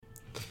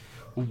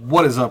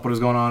What is up? What is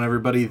going on,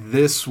 everybody?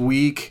 This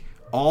week,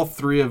 all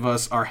three of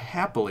us are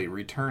happily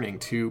returning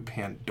to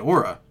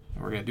Pandora.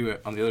 And we're going to do it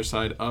on the other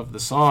side of the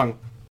song.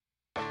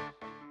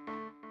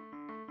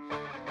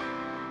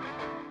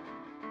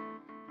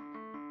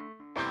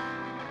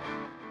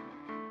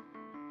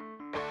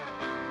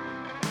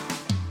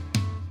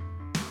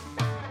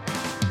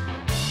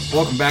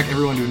 Welcome back,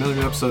 everyone, to another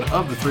new episode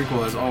of The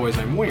Threequel. As always,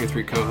 I'm one of your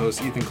three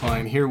co-hosts, Ethan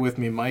Klein, here with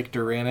me, Mike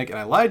Duranick, and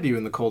I lied to you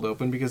in the cold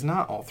open because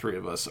not all three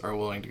of us are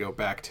willing to go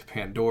back to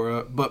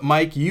Pandora, but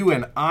Mike, you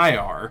and I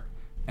are,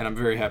 and I'm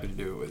very happy to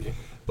do it with you.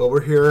 Well,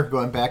 we're here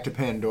going back to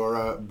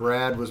Pandora.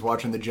 Brad was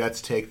watching the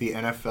Jets take the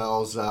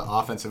NFL's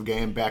offensive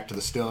game back to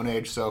the Stone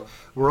Age, so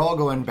we're all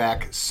going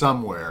back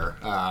somewhere,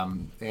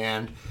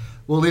 and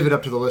we'll leave it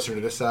up to the listener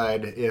to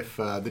decide if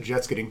the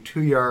Jets getting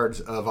 2 yards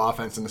of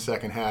offense in the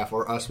second half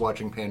or us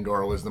watching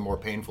Pandora was the more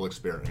painful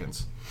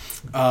experience.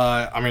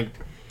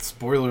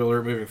 Spoiler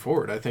alert moving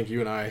forward. I think you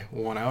and I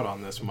won out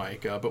on this,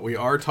 Mike. But we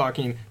are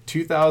talking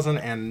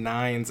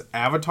 2009's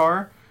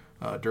Avatar,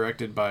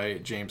 directed by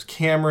James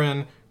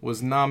Cameron,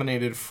 was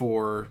nominated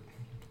for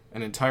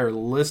an entire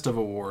list of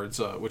awards,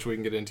 which we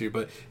can get into,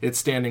 but its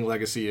standing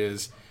legacy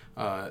is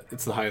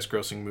it's the highest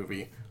grossing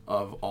movie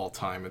of all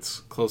time. It's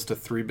close to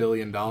 $3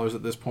 billion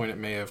at this point. It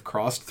may have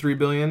crossed $3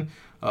 billion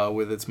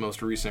with its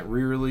most recent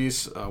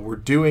re-release. We're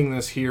doing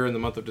this here in the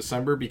month of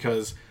December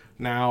because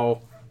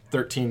now,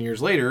 13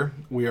 years later,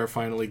 we are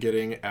finally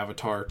getting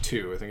Avatar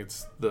 2. I think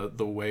it's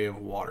The Way of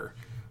Water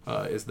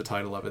is the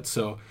title of it.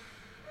 So,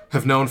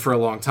 have known for a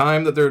long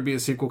time that there would be a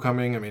sequel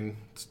coming. I mean,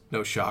 it's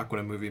no shock when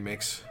a movie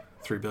makes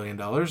 $3 billion.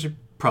 You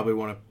probably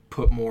want to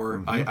put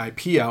more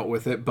IP out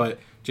with it, but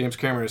James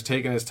Cameron has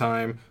taken his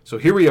time. So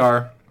here we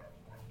are.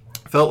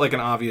 Felt like an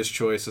obvious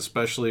choice,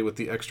 especially with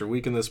the extra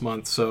week in this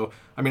month. So,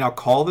 I mean, I'll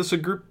call this a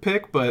group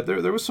pick, but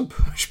there was some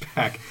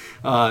pushback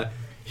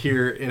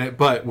here in it.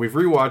 But we've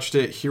rewatched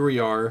it. Here we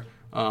are.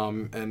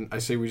 And I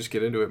say we just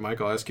get into it.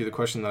 Mike, I'll ask you the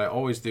question that I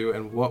always do.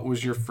 And what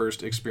was your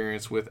first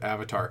experience with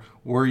Avatar?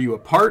 Were you a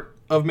part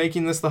of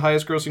making this the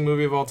highest grossing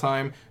movie of all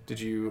time?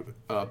 Did you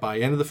buy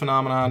into the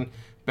phenomenon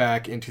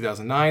back in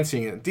 2009,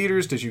 seeing it in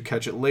theaters? Did you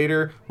catch it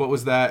later? What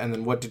was that? And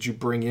then what did you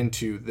bring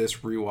into this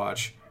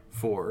rewatch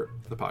for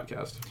the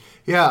podcast?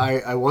 Yeah,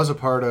 I was a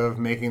part of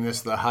making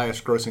this the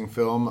highest grossing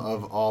film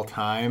of all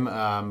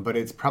time, but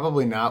it's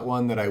probably not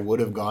one that I would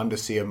have gone to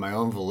see of my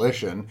own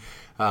volition.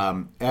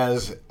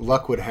 As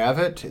luck would have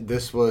it,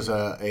 this was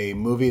a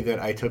movie that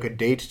I took a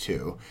date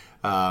to,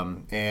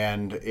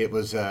 and it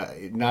was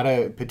not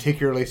a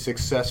particularly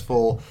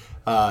successful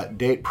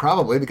date,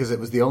 probably because it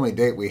was the only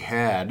date we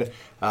had,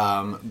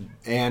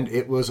 and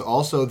it was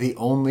also the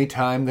only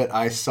time that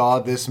I saw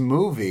this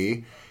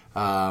movie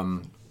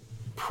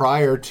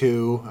prior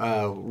to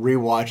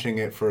rewatching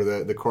it for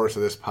the course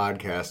of this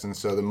podcast. And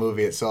so the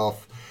movie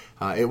itself,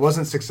 it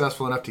wasn't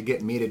successful enough to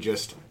get me to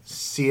just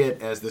see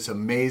it as this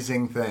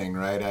amazing thing,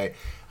 right?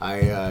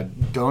 I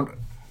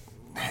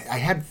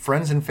had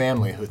friends and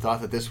family who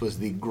thought that this was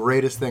the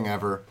greatest thing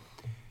ever,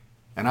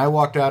 and I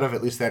walked out of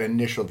at least that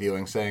initial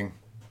viewing saying,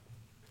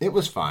 it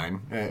was fine.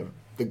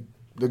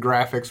 The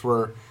graphics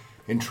were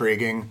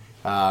intriguing,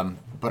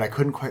 but I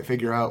couldn't quite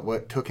figure out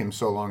what took him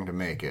so long to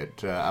make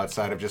it,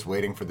 outside of just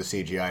waiting for the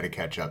CGI to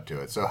catch up to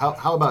it. So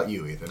how about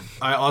you, Ethan?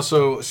 I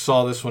also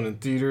saw this one in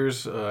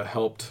theaters,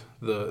 helped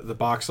the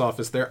box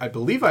office there. I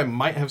believe I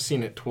might have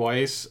seen it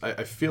twice.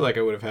 I feel like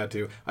I would have had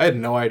to. I had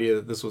no idea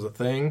that this was a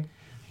thing.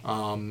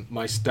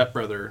 My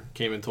stepbrother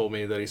came and told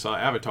me that he saw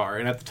Avatar.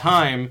 And at the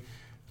time,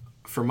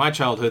 for my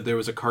childhood, there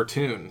was a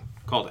cartoon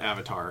called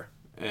Avatar,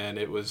 and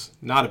it was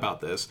not about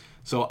this.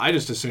 So I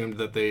just assumed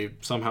that they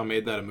somehow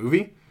made that a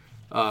movie.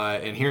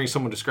 And hearing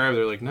someone describe it,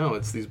 they're like, no,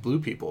 it's these blue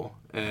people.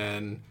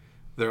 And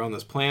they're on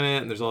this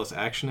planet, and there's all this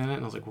action in it.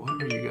 And I was like,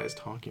 what are you guys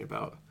talking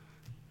about?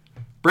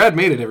 Brad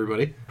made it,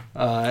 everybody.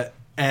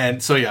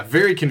 And so, yeah,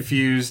 very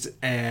confused,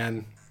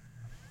 and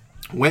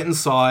went and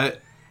saw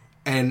it.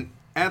 And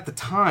at the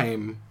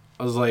time,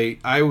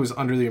 I was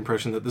under the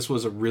impression that this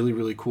was a really,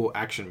 really cool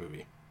action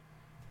movie.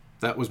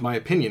 That was my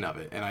opinion of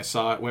it. And I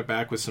saw it, went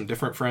back with some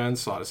different friends,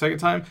 saw it a second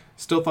time,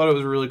 still thought it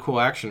was a really cool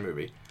action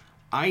movie.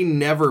 I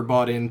never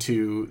bought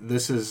into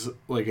this is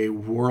like a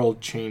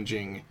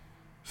world-changing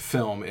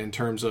film in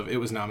terms of it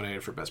was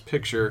nominated for Best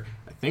Picture.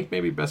 I think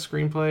maybe Best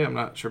Screenplay. I'm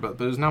not sure about,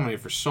 but it was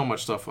nominated for so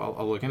much stuff.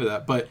 I'll look into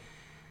that.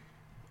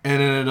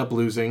 And it ended up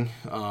losing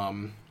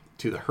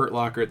to The Hurt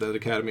Locker at the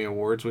Academy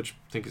Awards, which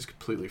I think is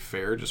completely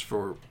fair just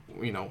for,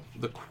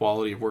 the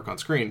quality of work on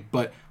screen.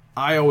 But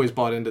I always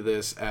bought into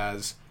this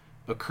as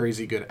a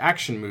crazy good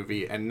action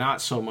movie and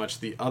not so much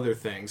the other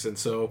things. And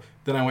so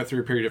then I went through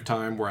a period of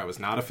time where I was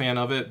not a fan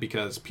of it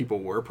because people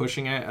were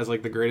pushing it as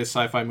like the greatest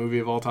sci-fi movie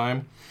of all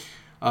time.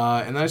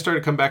 And then I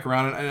started to come back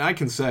around, and I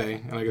can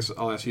say, and I guess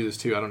I'll ask you this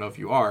too, I don't know if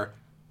you are,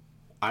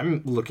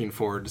 I'm looking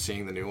forward to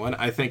seeing the new one.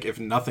 I think if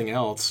nothing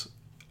else,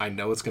 I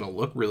know it's going to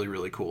look really,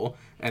 really cool.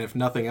 And if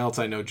nothing else,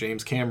 I know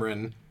James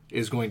Cameron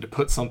is going to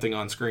put something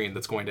on screen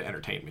that's going to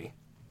entertain me.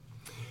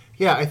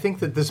 Yeah, I think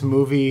that this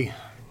movie,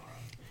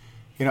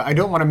 I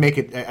don't want to make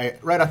it,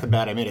 right off the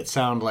bat, I made it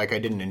sound like I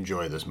didn't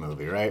enjoy this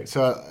movie, right?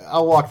 So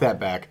I'll walk that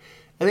back.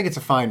 I think it's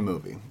a fine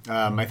movie.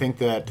 I think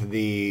that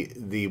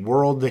the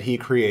world that he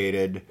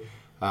created,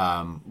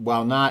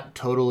 while not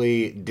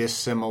totally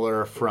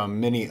dissimilar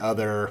from many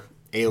other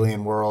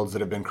alien worlds that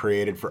have been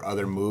created for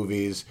other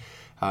movies,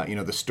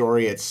 the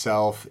story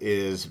itself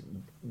is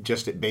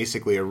just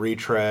basically a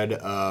retread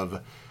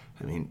of,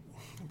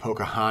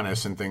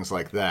 Pocahontas and things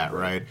like that,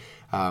 right?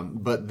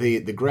 But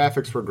the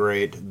graphics were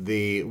great.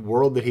 The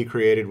world that he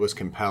created was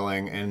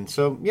compelling. And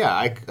so, yeah,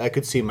 I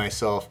could see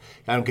myself,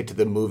 I don't get to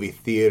the movie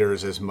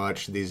theaters as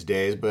much these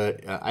days,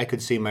 but I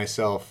could see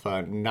myself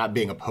not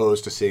being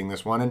opposed to seeing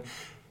this one. And,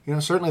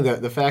 certainly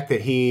the fact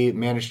that he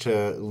managed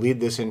to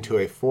lead this into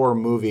a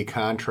 4-movie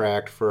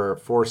contract for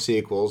 4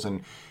 sequels.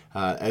 And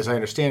as I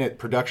understand it,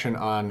 production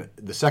on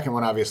the second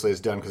one obviously is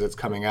done because it's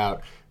coming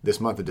out this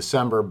month of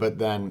December. But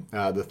then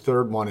the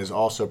third one is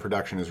also,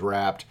 production is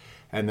wrapped.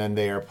 And then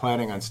they are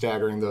planning on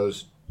staggering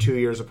those 2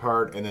 years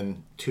apart, and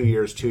then 2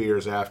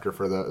 years after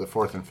for the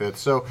fourth and fifth.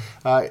 So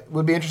it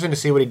would be interesting to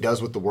see what he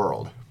does with the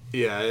world.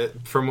 Yeah,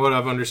 from what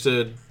I've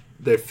understood,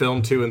 they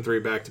filmed 2 and 3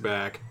 back to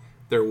back.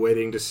 They're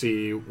waiting to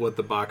see what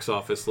the box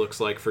office looks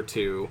like for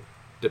 2.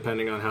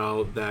 Depending on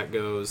how that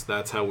goes,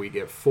 that's how we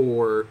get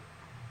 4.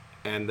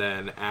 And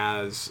then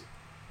as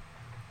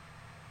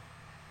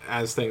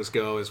things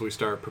go, as we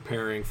start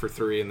preparing for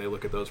 3 and they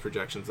look at those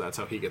projections, that's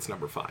how he gets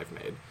number 5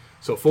 made.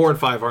 So 4 and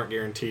 5 aren't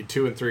guaranteed.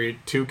 2 and 3,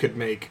 2 could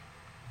make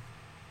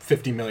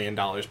 $50 million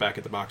back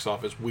at the box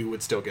office. We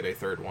would still get a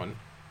third one.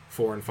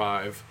 4 and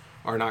 5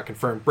 are not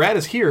confirmed. Brad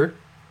is here.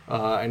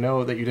 I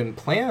know that you didn't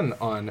plan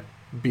on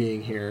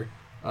being here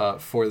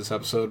for this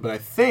episode, but I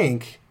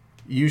think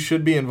you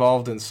should be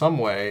involved in some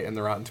way in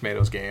the Rotten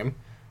Tomatoes game.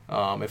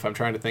 If I'm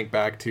trying to think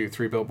back to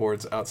 3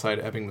 Billboards Outside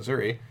Ebbing,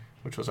 Missouri,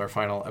 which was our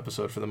final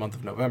episode for the month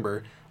of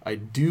November, I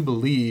do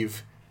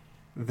believe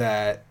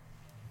that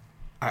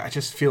I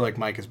just feel like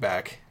Mike is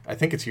back. I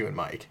think it's you and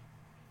Mike.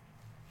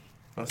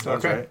 That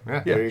sounds right.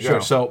 Yeah, there you sure. go.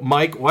 So,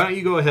 Mike, why don't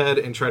you go ahead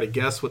and try to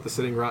guess what the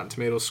sitting Rotten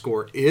Tomatoes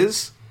score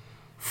is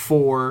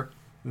for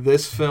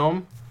this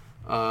film,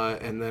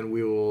 and then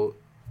we will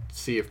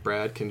see if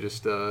Brad can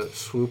just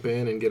swoop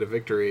in and get a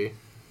victory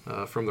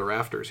from the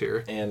rafters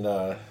here.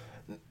 And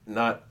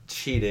not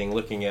cheating,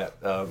 looking at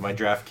my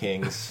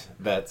DraftKings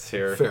bets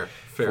here Fair.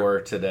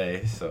 for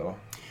today. So,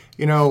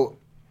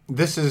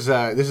 This is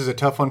a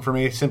tough one for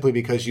me simply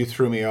because you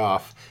threw me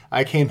off.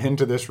 I came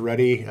into this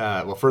ready,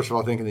 first of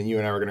all, thinking that you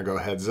and I were going to go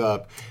heads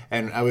up,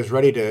 and I was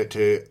ready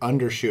to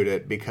undershoot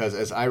it because,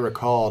 as I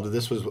recalled,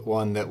 this was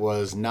one that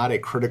was not a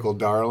critical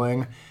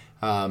darling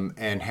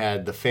and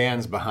had the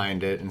fans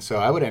behind it, and so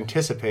I was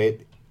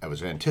anticipating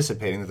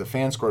that the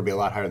fan score would be a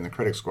lot higher than the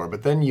critic score.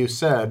 But then you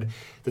said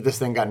that this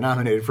thing got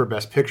nominated for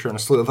Best Picture and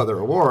a slew of other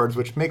awards,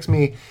 which makes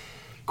me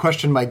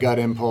question my gut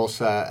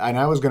impulse, and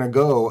I was going to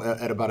go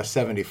at about a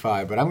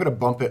 75, but I'm going to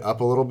bump it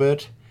up a little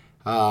bit,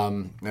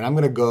 and I'm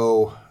going to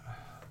go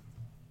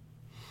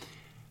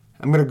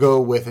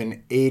with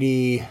an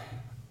 80.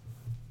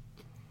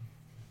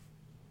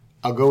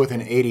 I'll go with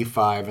an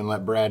 85 and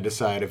let Brad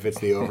decide if it's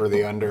the over or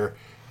the under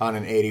on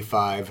an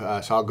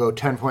 85. So I'll go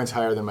 10 points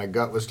higher than my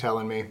gut was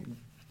telling me,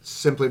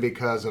 simply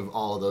because of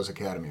all of those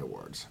Academy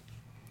Awards.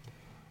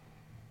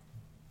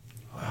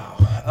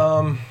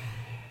 wow.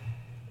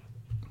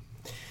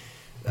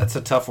 That's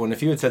a tough one.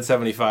 If you had said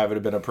 75, it would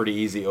have been a pretty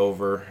easy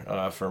over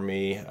for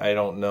me. I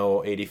don't know.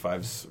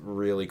 85's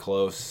really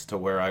close to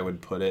where I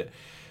would put it.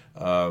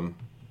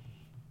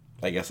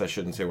 I guess I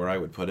shouldn't say where I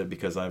would put it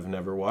because I've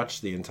never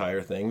watched the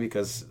entire thing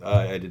because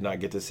I did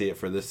not get to see it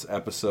for this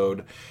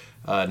episode,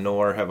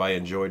 nor have I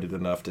enjoyed it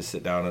enough to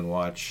sit down and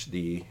watch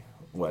the,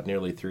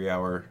 nearly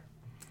 3-hour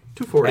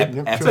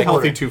 240. It's a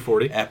healthy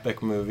 240.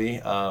 Epic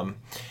movie.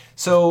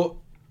 So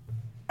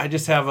I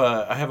just have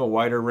a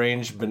wider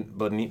range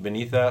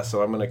beneath that,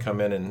 so I'm going to come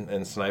in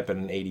and snipe at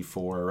an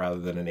 84 rather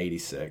than an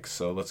 86.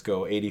 So let's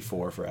go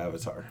 84 for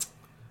Avatar.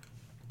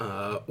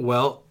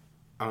 Well,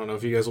 I don't know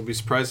if you guys will be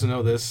surprised to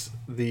know this.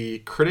 The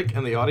critic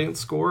and the audience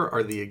score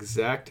are the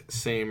exact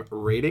same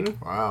rating.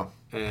 Wow.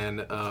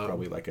 And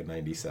Probably like a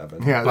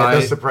 97. Yeah, that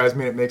does surprise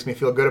me. It makes me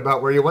feel good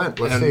about where you went.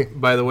 Let's see.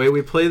 By the way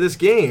we play this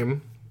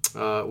game,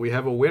 we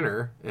have a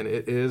winner, and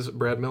it is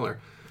Brad Miller.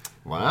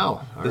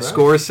 Wow. The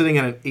score is sitting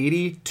at an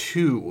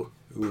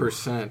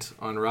 82%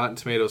 on Rotten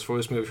Tomatoes for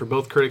this movie for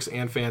both critics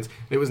and fans.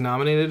 It was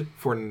nominated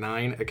for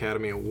 9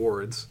 Academy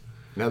Awards.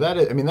 Now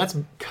that's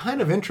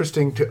kind of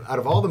interesting. Out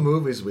of all the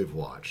movies we've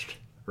watched,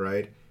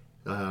 right?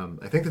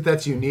 I think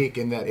that's unique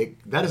in that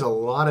that is a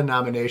lot of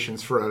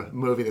nominations for a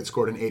movie that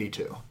scored an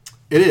 82.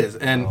 It is,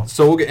 and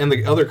so we'll get. And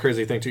the other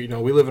crazy thing too,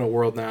 we live in a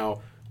world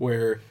now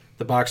where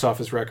the box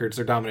office records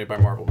are dominated by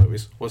Marvel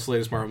movies. What's the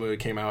latest Marvel movie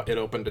came out? It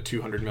opened to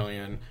 200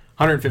 million,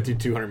 150 to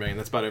 200 million.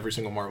 That's about every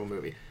single Marvel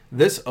movie.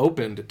 This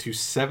opened to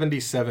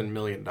 $77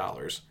 million.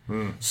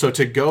 So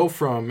to go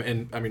from,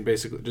 and I mean,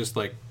 basically just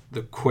like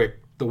the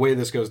way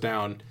this goes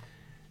down,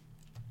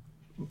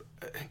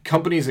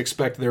 companies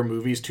expect their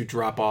movies to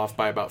drop off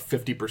by about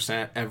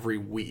 50% every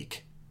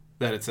week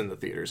that it's in the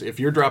theaters. If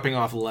you're dropping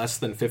off less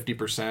than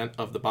 50%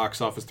 of the box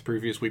office the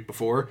previous week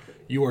before,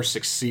 you are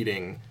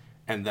succeeding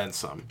and then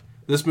some.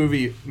 This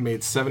movie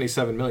made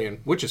 $77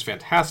 million, which is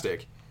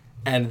fantastic,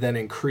 and then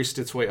increased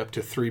its way up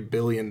to $3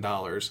 billion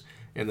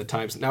in the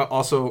times. Now,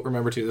 also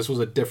remember too, this was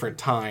a different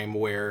time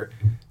where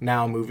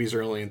now movies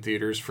are only in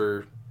theaters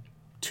for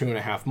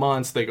 2.5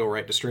 months. They go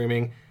right to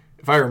streaming.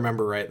 If I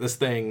remember right, this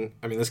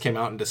came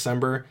out in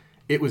December.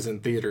 It was in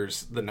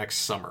theaters the next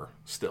summer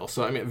still.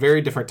 So, I mean,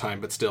 very different time,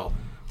 but still,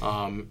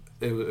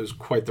 it was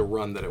quite the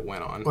run that it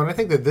went on. Well, and I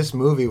think that this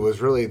movie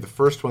was really the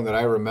first one that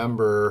I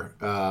remember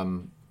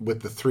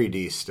with the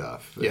 3D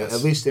stuff. Yes.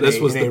 At least in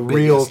a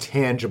real,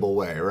 tangible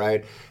way,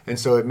 right? And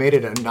so it made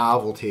it a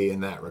novelty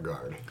in that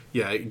regard.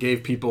 Yeah, it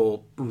gave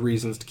people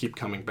reasons to keep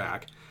coming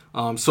back.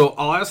 So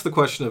I'll ask the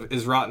question of,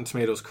 is Rotten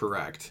Tomatoes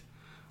correct?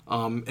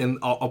 And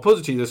I'll pose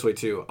it to you this way,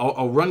 too.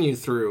 I'll run you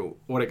through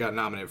what it got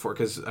nominated for,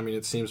 because, I mean,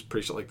 it seems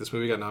pretty like this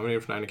movie got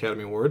nominated for 9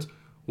 Academy Awards.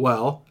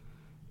 Well,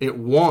 it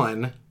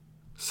won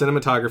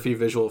cinematography,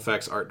 visual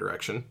effects, art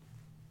direction.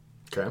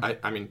 Okay.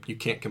 I mean, you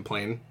can't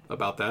complain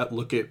about that.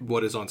 Look at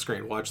what is on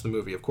screen. Watch the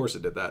movie. Of course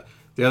it did that.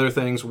 The other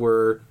things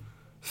were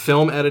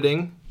film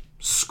editing,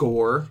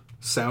 score,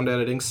 sound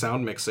editing,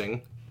 sound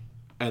mixing,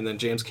 and then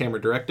James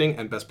Cameron directing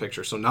and Best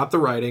Picture. So not the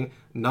writing,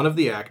 none of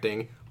the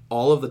acting,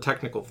 all of the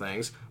technical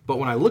things. But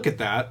when I look at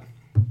that,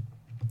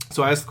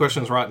 so I asked the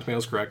question, is Rotten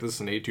Tomatoes correct? This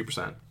is an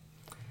 82%.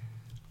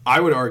 I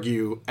would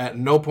argue at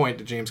no point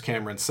did James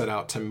Cameron set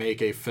out to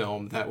make a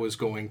film that was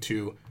going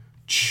to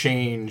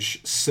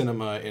change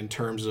cinema in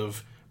terms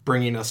of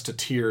bringing us to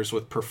tears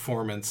with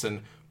performance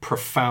and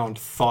profound,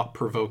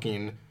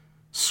 thought-provoking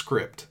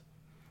script.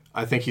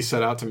 I think he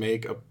set out to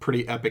make a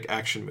pretty epic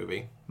action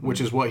movie,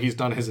 which is what he's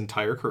done his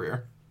entire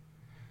career.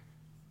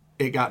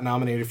 It got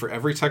nominated for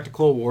every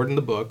technical award in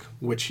the book,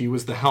 which he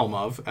was the helm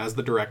of as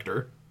the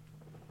director.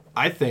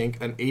 I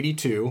think an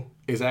 82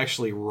 is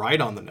actually right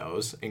on the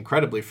nose,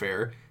 incredibly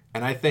fair,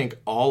 and I think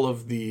all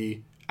of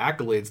the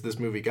accolades this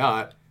movie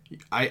got,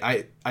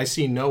 I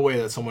see no way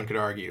that someone could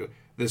argue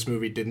this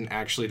movie didn't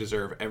actually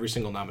deserve every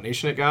single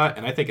nomination it got,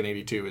 and I think an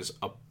 82 is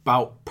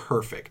about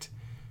perfect,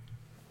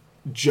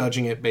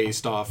 judging it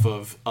based off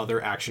of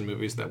other action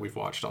movies that we've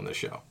watched on this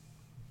show.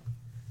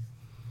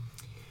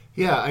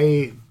 Yeah,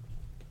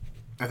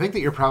 I think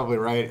that you're probably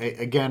right.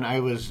 Again, I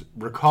was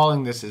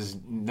recalling this as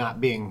not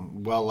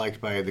being well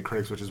liked by the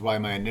critics, which is why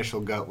my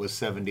initial gut was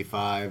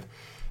 75.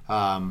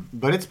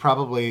 But it's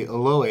probably, a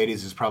low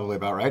 80s is probably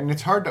about right. And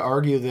it's hard to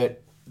argue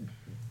that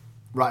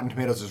Rotten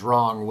Tomatoes is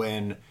wrong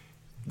when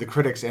the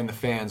critics and the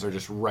fans are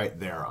just right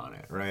there on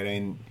it, right? I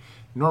mean,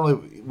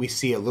 normally we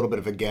see a little bit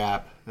of a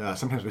gap.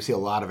 Sometimes we see a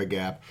lot of a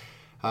gap.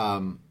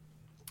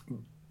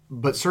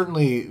 But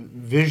certainly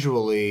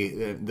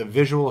visually, the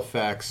visual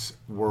effects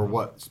were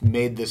what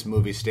made this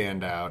movie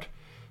stand out.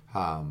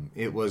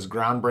 It was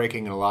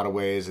groundbreaking in a lot of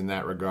ways in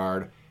that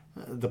regard.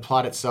 The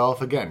plot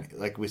itself, again,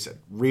 like we said,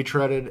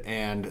 retreaded,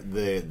 and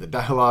the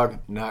dialogue,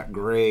 not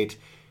great.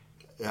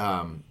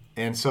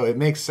 And so it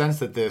makes sense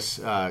that this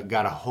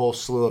got a whole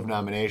slew of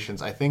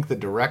nominations. I think the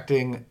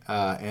directing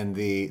and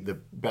the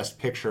Best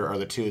Picture are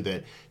the two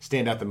that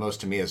stand out the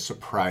most to me as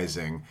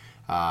surprising.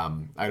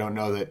 I don't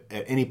know that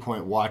at any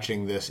point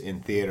watching this in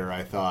theater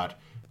I thought,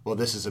 well,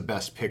 this is a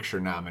Best Picture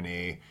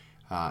nominee,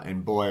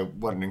 and boy,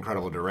 what an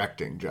incredible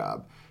directing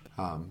job.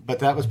 But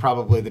that was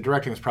probably, the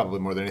directing was probably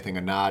more than anything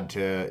a nod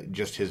to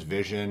just his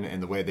vision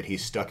and the way that he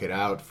stuck it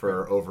out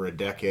for over a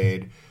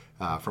decade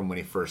from when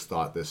he first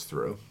thought this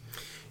through.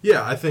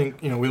 Yeah, I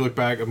think, we look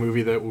back at a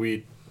movie that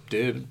we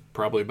did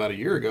probably about a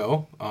year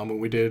ago when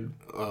we did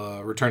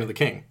Return of the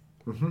King.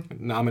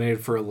 Mm-hmm.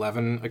 Nominated for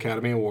 11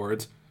 Academy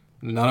Awards.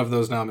 None of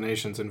those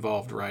nominations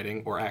involved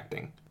writing or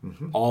acting.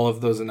 Mm-hmm. All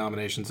of those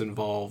nominations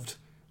involved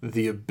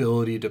the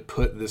ability to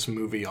put this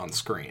movie on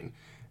screen.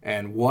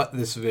 And what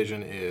this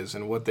vision is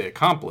and what they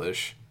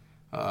accomplish,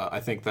 I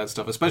think that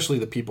stuff, especially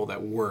the people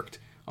that worked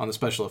on the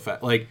special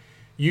effect. Like,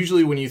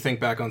 usually when you think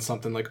back on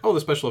something like, oh,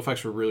 the special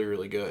effects were really,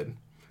 really good.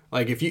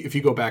 Like, if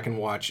you go back and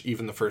watch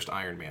even the first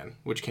Iron Man,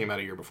 which came out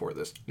a year before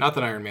this, not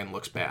that Iron Man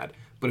looks bad,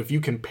 but if you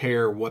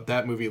compare what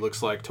that movie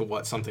looks like to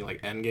what something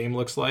like Endgame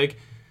looks like,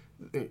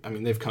 I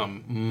mean, they've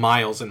come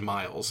miles and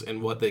miles in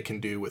what they can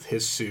do with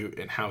his suit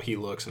and how he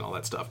looks and all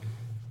that stuff.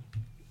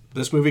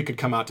 This movie could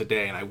come out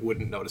today and I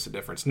wouldn't notice a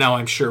difference. Now,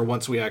 I'm sure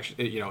once we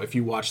actually, if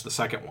you watch the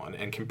second one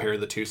and compare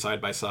the two side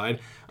by side,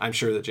 I'm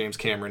sure that James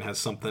Cameron has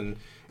something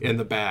in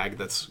the bag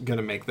that's going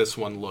to make this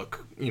one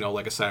look,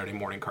 like a Saturday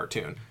morning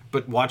cartoon.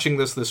 But watching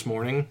this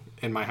morning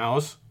in my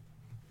house,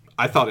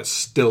 I thought it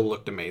still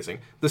looked amazing.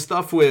 The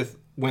stuff with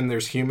when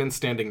there's humans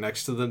standing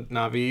next to the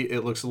Na'vi,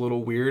 it looks a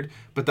little weird,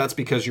 but that's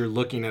because you're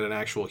looking at an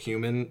actual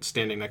human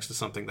standing next to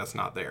something that's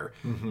not there.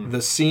 Mm-hmm.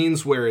 The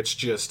scenes where it's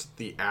just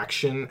the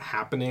action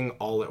happening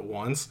all at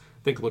once,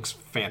 I think looks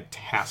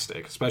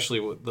fantastic,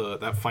 especially with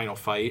that final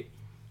fight.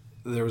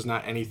 There was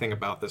not anything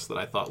about this that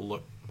I thought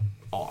looked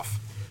off.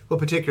 Well,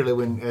 particularly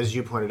when, as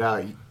you pointed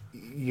out,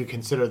 you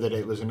consider that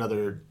it was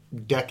another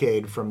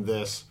decade from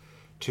this.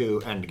 to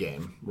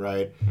Endgame,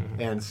 right?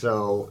 And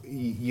so,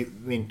 I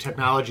mean,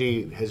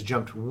 technology has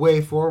jumped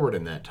way forward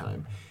in that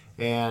time.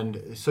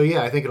 And so,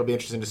 yeah, I think it'll be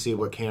interesting to see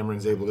what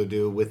Cameron's able to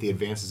do with the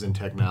advances in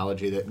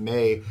technology that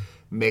may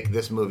make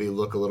this movie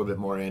look a little bit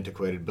more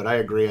antiquated. But I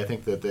agree. I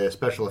think that the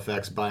special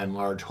effects, by and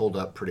large, hold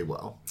up pretty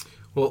well.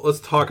 Well, let's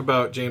talk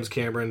about James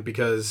Cameron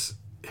because,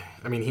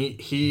 I mean,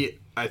 he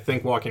I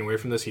think walking away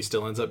from this, he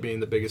still ends up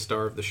being the biggest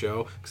star of the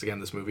show. Because, again,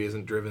 this movie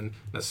isn't driven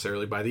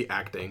necessarily by the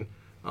acting.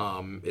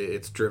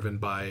 It's driven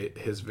by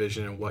his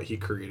vision and what he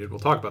created. We'll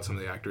talk about some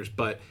of the actors.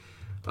 But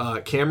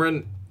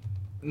Cameron,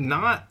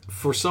 not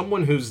for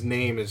someone whose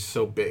name is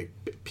so big,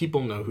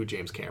 people know who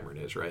James Cameron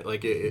is, right?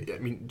 Like, I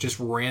mean, just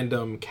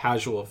random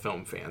casual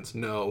film fans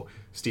know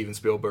Steven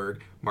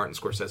Spielberg, Martin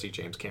Scorsese,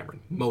 James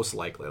Cameron. Most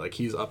likely. Like,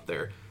 he's up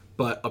there.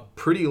 But a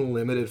pretty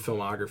limited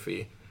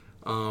filmography.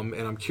 And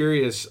I'm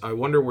curious, I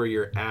wonder where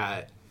you're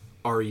at.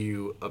 Are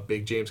you a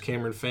big James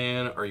Cameron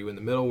fan? Are you in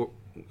the middle?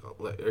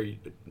 Are you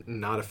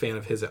not a fan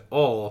of his at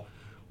all?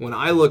 When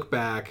I look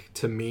back,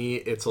 to me,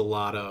 it's a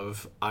lot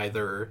of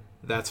either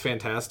that's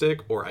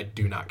fantastic or I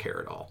do not care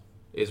at all,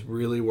 is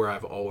really where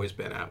I've always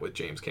been at with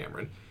James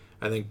Cameron.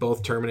 I think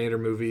both Terminator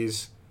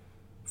movies,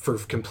 for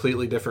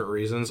completely different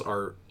reasons,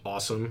 are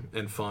awesome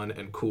and fun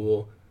and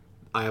cool.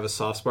 I have a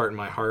soft spot in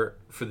my heart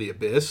for The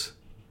Abyss.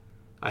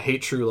 I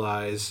hate True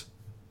Lies.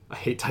 I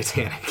hate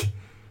Titanic.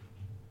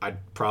 I'd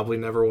probably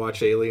never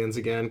watch Aliens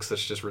again because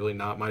that's just really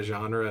not my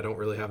genre. I don't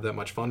really have that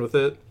much fun with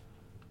it.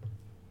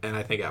 And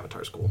I think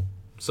Avatar's cool.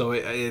 So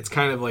it's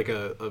kind of like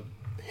a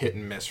hit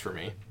and miss for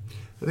me.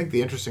 I think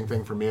the interesting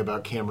thing for me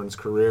about Cameron's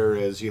career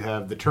is you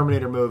have the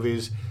Terminator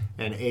movies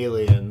and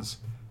Aliens,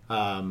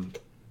 and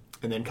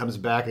then comes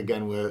back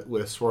again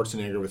with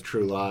Schwarzenegger with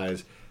True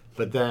Lies.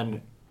 But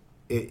then,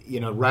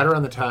 right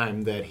around the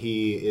time that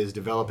he is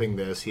developing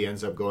this, he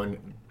ends up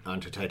going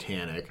onto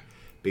Titanic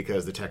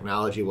because the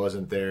technology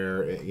wasn't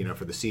there,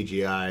 for the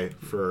CGI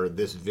for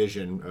this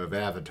vision of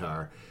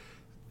Avatar.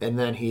 And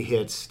then he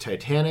hits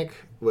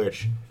Titanic,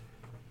 which,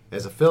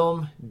 as a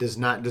film, does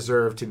not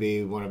deserve to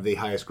be one of the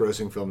highest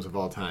grossing films of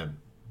all time.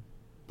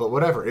 But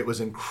whatever, it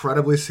was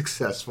incredibly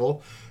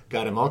successful,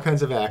 got him all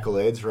kinds of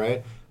accolades,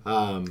 right?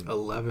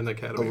 11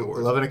 Academy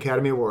Awards. 11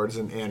 Academy Awards,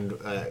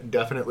 and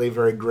definitely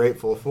very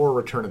grateful for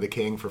Return of the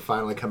King for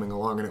finally coming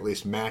along and at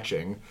least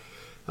matching.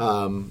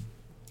 And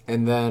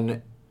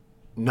then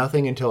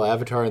nothing until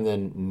Avatar, and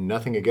then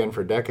nothing again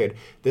for a decade.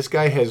 This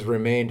guy has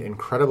remained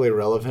incredibly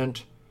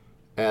relevant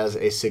as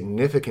a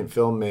significant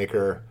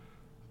filmmaker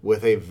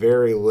with a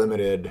very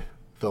limited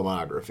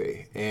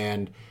filmography.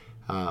 And,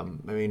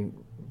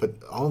 but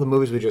all the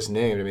movies we just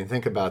named,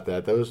 think about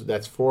that.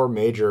 That's 4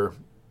 major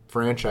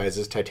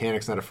franchises.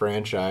 Titanic's not a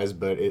franchise,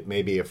 but it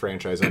may be a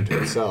franchise unto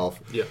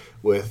itself. Yeah.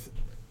 With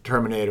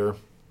Terminator,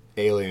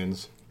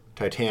 Aliens,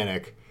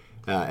 Titanic,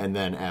 and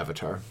then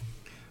Avatar.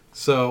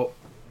 So,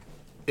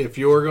 if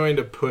you're going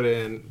to put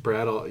in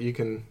Brad,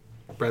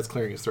 Brad's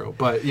clearing his throat,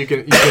 but you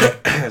can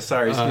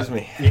sorry, excuse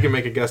me. You can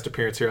make a guest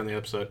appearance here on the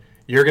episode.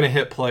 You're going to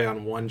hit play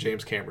on one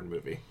James Cameron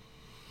movie.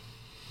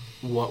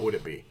 What would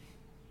it be?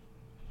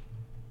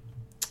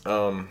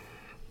 Well,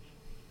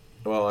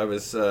 I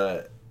was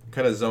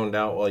kind of zoned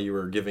out while you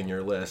were giving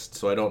your list,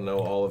 so I don't know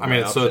all of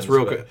my options. So it's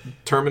real good.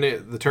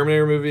 The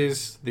Terminator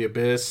movies, The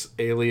Abyss,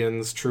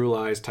 Aliens, True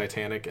Lies,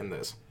 Titanic, and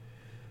this.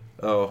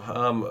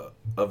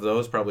 Of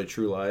those, probably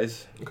True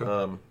Lies.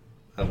 Okay.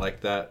 I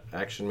liked that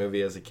action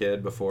movie as a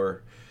kid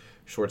before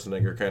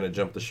Schwarzenegger kind of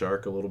jumped the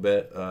shark a little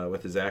bit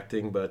with his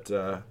acting, but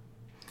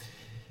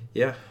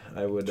yeah,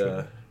 I would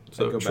so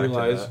go True back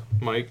Lies, to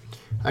that. Mike?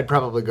 I'd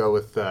probably go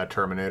with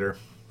Terminator.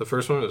 The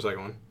first one or the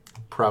second one?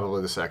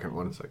 Probably the second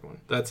one. The second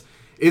one.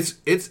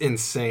 It's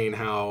insane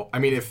how,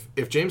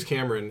 if James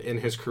Cameron in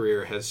his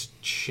career has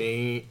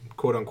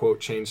quote unquote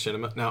changed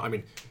cinema. Now,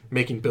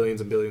 making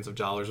billions and billions of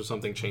dollars or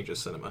something changes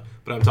cinema,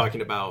 but I'm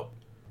talking about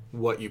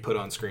what you put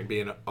on screen,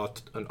 being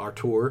an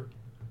auteur.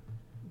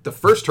 The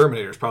first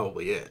Terminator is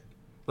probably it.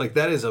 Like,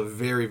 that is a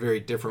very, very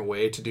different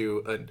way to do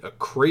a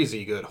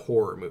crazy good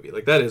horror movie.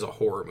 Like, that is a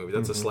horror movie.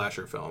 That's a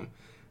slasher film.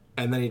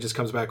 And then he just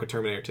comes back with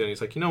Terminator 2 and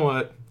he's like, you know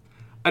what?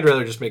 I'd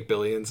rather just make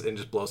billions and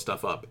just blow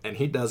stuff up. And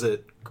he does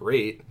it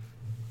great.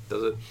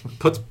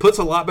 Puts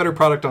a lot better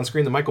product on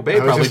screen than Michael Bay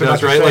probably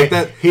does, right? Like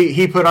that.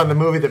 He put on the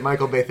movie that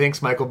Michael Bay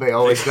thinks Michael Bay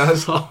always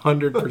does.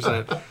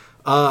 100%.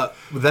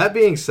 That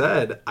being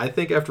said, I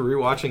think after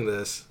rewatching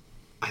this,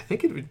 I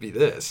think it would be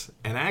this.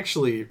 And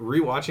actually,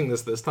 rewatching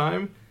this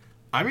time,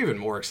 I'm even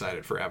more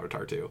excited for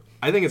Avatar 2.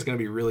 I think it's going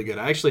to be really good.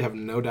 I actually have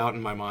no doubt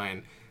in my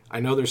mind.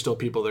 I know there's still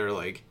people that are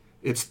like,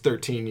 it's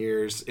 13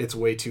 years, it's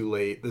way too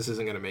late, this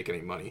isn't going to make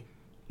any money.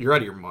 You're out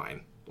of your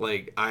mind.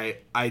 Like,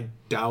 I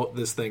doubt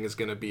this thing is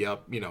going to be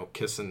up,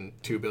 kissing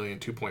 2 billion,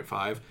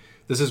 2.5.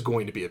 This is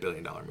going to be $1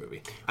 billion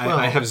movie.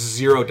 I have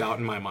zero doubt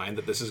in my mind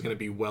that this is going to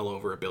be well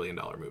over $1 billion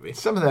movie.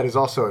 Some of that is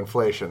also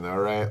inflation, though,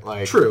 right?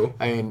 Like, true.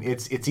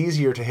 It's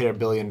easier to hit $1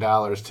 billion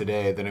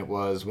today than it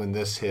was when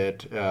this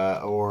hit,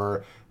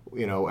 or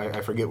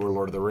I forget where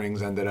Lord of the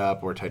Rings ended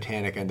up or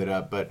Titanic ended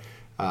up, but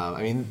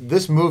I mean,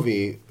 this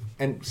movie,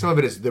 and some of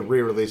it is the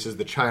re-releases,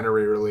 the China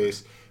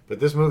re-release, but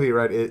this movie,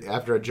 right,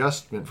 after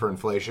adjustment for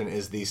inflation,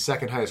 is the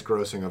second highest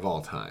grossing of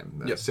all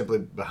time. Yep. Simply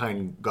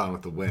behind Gone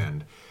with the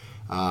Wind.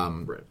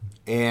 Right.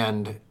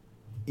 And,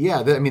 yeah,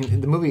 I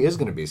mean, the movie is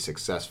going to be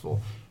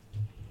successful.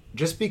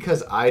 Just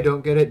because I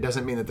don't get it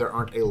doesn't mean that there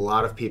aren't a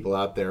lot of people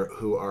out there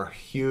who are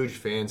huge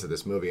fans of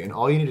this movie. And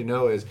all you need to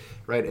know is,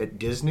 right, at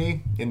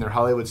Disney, in their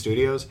Hollywood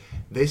studios,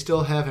 they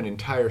still have an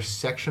entire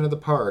section of the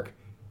park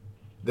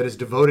that is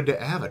devoted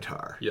to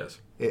Avatar. Yes.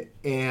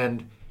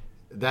 And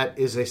that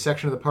is a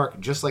section of the park,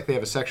 just like they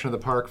have a section of the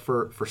park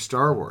for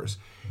Star Wars.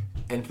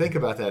 And think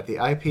about that,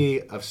 the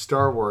IP of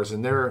Star Wars,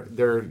 and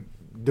they're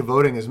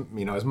devoting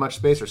as much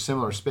space or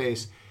similar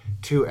space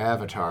to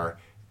Avatar.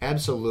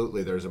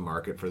 Absolutely, there's a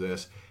market for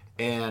this.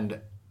 And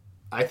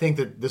I think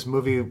that this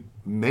movie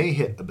may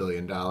hit $1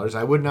 billion.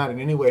 I would not in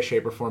any way,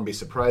 shape, or form be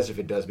surprised if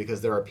it does, because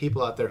there are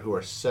people out there who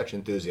are such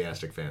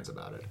enthusiastic fans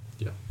about it.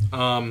 Yeah.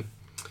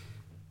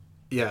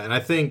 Yeah, and I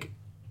think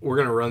we're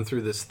going to run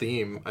through this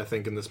theme, I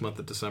think, in this month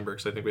of December,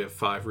 because I think we have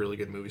 5 really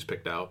good movies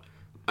picked out.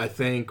 I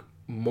think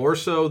more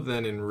so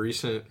than in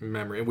recent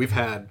memory, and we've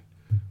had,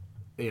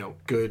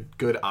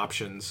 good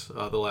options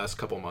the last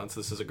couple months.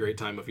 This is a great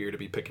time of year to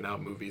be picking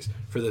out movies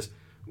for this.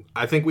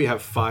 I think we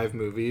have 5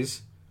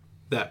 movies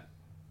that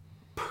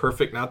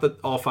not that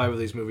all 5 of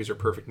these movies are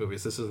perfect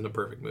movies. This isn't a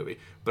perfect movie.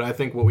 But I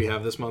think what we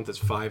have this month is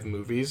 5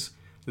 movies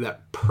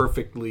that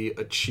perfectly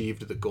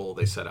achieved the goal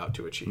they set out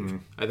to achieve. Mm.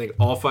 I think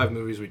all 5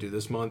 movies we do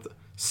this month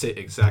sit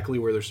exactly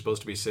where they're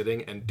supposed to be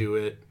sitting and do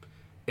it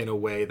in a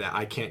way that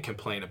I can't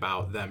complain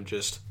about them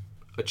just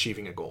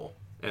achieving a goal.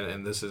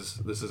 And this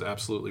is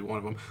absolutely one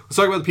of them. Let's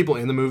talk about the people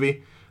in the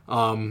movie.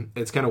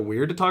 It's kind of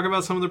weird to talk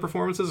about some of the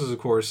performances, as of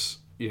course,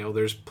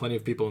 there's plenty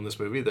of people in this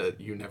movie that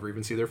you never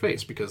even see their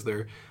face because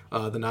they're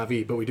the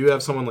Na'vi. But we do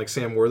have someone like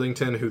Sam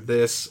Worthington, if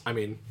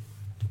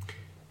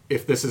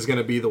this is going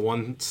to be the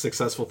one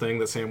successful thing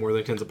that Sam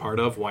Worthington's a part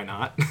of, why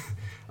not?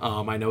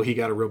 I know he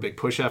got a real big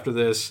push after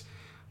this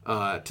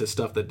to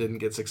stuff that didn't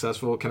get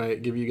successful. Can I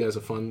give you guys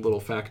a fun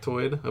little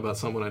factoid about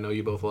someone I know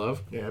you both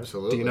love? Yeah,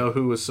 absolutely. Do you know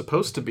who was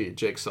supposed to be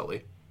Jake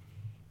Sully?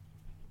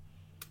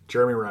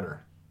 Jeremy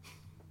Renner.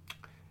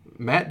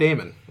 Matt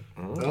Damon.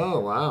 Oh,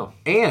 wow.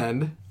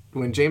 And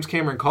when James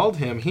Cameron called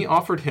him, he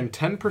offered him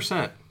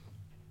 10%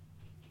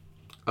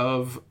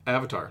 of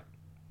Avatar,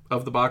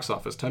 of the box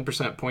office,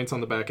 10% points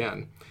on the back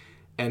end.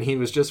 And he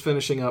was just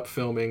finishing up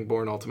filming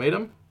Bourne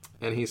Ultimatum,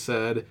 and he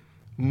said,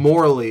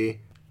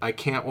 morally, I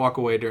can't walk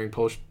away during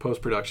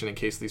post-production in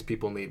case these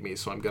people need me,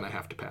 so I'm going to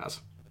have to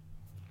pass.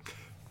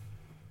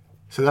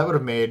 So that would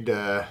have made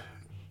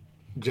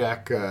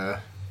Jack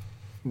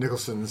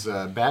Nicholson's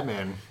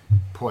Batman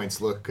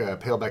points look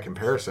pale by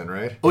comparison,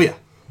 right? Oh, yeah.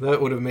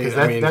 That would have made...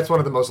 that's one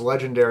of the most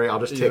legendary, I'll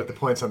just take the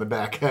points on the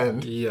back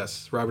end.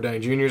 Yes. Robert Downey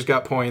Jr.'s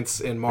got points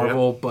in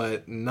Marvel,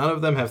 but none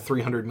of them have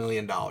 $300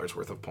 million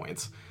worth of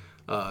points.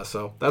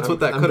 So that's what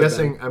that could have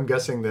been. I'm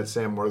guessing that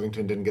Sam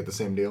Worthington didn't get the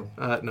same deal.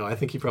 No, I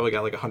think he probably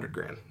got like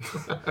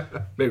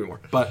 $100,000, maybe more.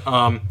 But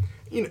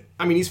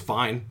he's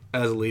fine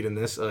as a lead in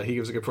this. He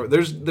gives a good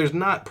performance. There's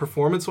not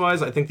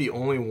performance-wise. I think the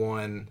only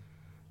one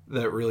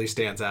that really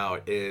stands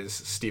out is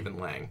Stephen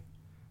Lang.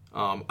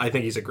 I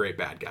think he's a great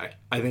bad guy.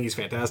 I think he's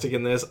fantastic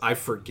in this. I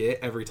forget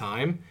every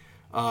time,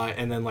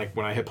 and then like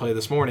when I hit play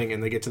this morning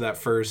and they get to that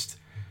first,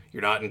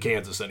 "You're not in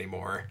Kansas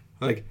anymore,"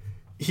 like.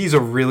 He's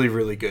a really,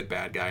 really good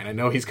bad guy, and I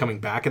know he's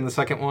coming back in the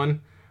second one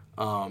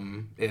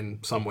in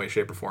some way,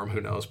 shape, or form. Who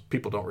knows?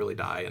 People don't really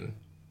die in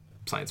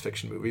science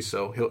fiction movies,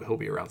 so he'll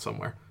be around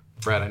somewhere.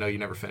 Brad, I know you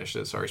never finished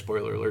it. Sorry,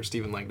 spoiler alert.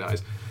 Stephen Lang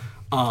dies.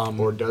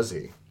 Or does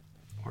he?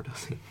 Or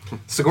does he?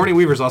 Sigourney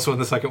Weaver's also in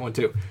the second one,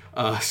 too.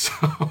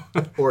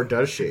 Or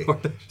does she?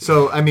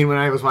 So, when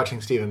I was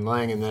watching Stephen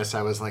Lang in this,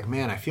 I was like,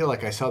 man, I feel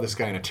like I saw this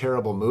guy in a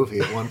terrible movie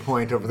at one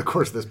point over the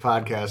course of this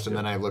podcast, and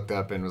then I looked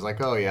up and was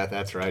like, oh, yeah,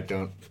 that's right.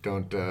 Don't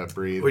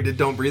breathe. We did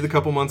Don't Breathe a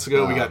couple months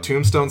ago. We got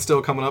Tombstone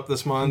still coming up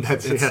this month.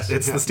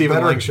 It's the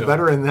Stephen Lang show.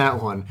 Better in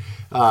that one.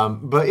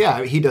 But,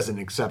 yeah, he does an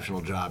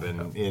exceptional job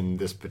in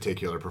this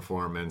particular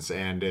performance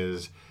and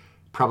is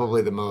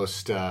probably the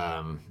most...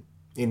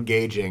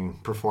 engaging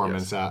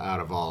performance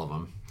out of all of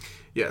them.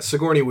 Yeah,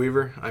 Sigourney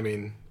Weaver,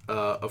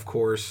 of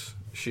course,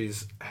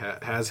 she's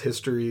has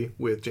history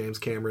with James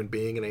Cameron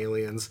being in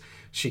Aliens.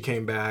 She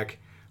came back.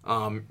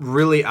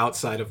 Really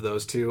outside of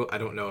those two, I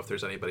don't know if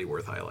there's anybody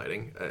worth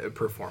highlighting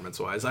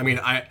performance-wise.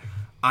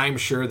 I'm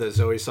sure that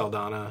Zoe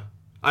Saldana...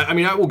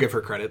 I will give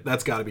her credit.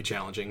 That's got to be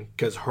challenging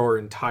because her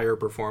entire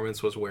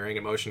performance was wearing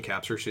a motion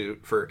capture suit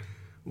for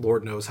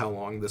Lord knows how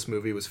long this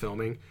movie was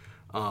filming.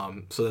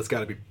 So that's got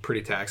to be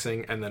pretty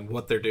taxing. And then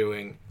what they're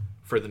doing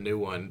for the new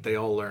one, they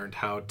all learned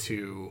how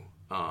to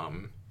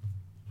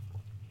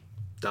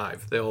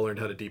dive. They all learned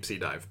how to deep sea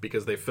dive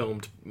because they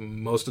filmed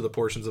most of the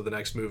portions of the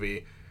next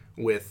movie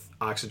with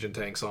oxygen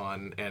tanks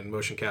on and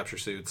motion capture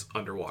suits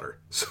underwater.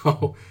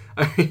 So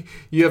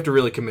you have to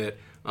really commit,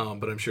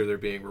 but I'm sure they're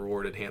being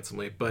rewarded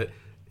handsomely. But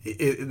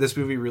this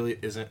movie really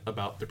isn't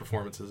about the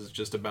performances. It's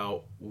just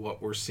about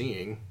what we're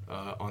seeing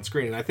on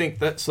screen. And I think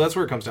that's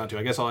where it comes down to.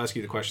 I guess I'll ask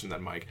you the question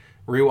then, Mike.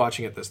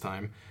 Rewatching it this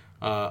time,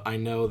 I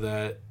know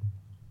that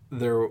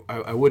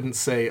I wouldn't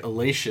say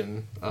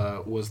elation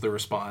was the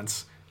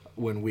response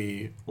when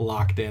we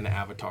locked in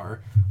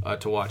Avatar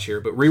to watch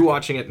here, but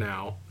rewatching it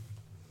now,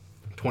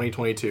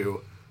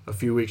 2022, a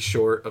few weeks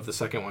short of the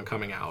second one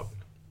coming out,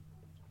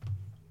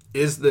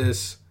 is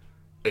this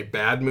a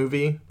bad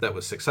movie that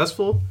was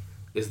successful?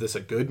 Is this a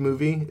good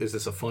movie? Is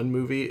this a fun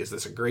movie? Is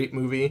this a great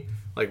movie?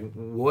 Like,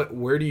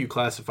 where do you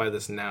classify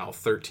this now,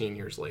 13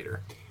 years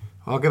later?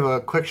 I'll give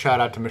a quick shout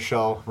out to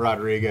Michelle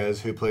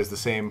Rodriguez, who plays the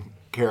same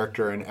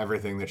character in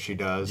everything that she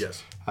does.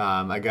 Yes.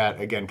 I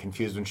got, again,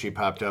 confused when she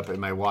popped up.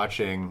 Am I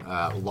watching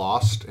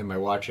Lost? Am I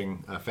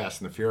watching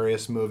Fast and the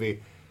Furious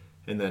movie?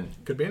 And then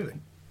Could be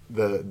anything.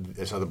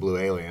 I saw the Blue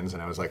Aliens,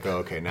 and I was like, oh,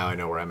 okay, now I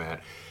know where I'm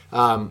at.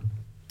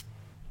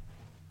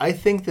 I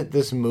think that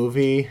this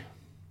movie,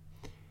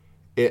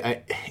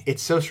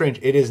 it's so strange.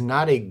 It is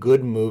not a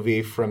good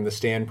movie from the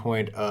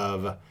standpoint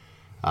of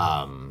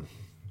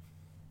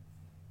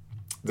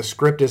the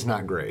script is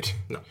not great.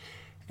 No.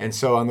 And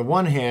so on the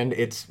one hand,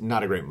 it's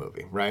not a great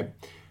movie, right?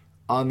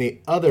 On the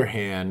other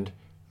hand,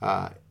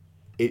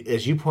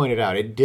 as you pointed out, it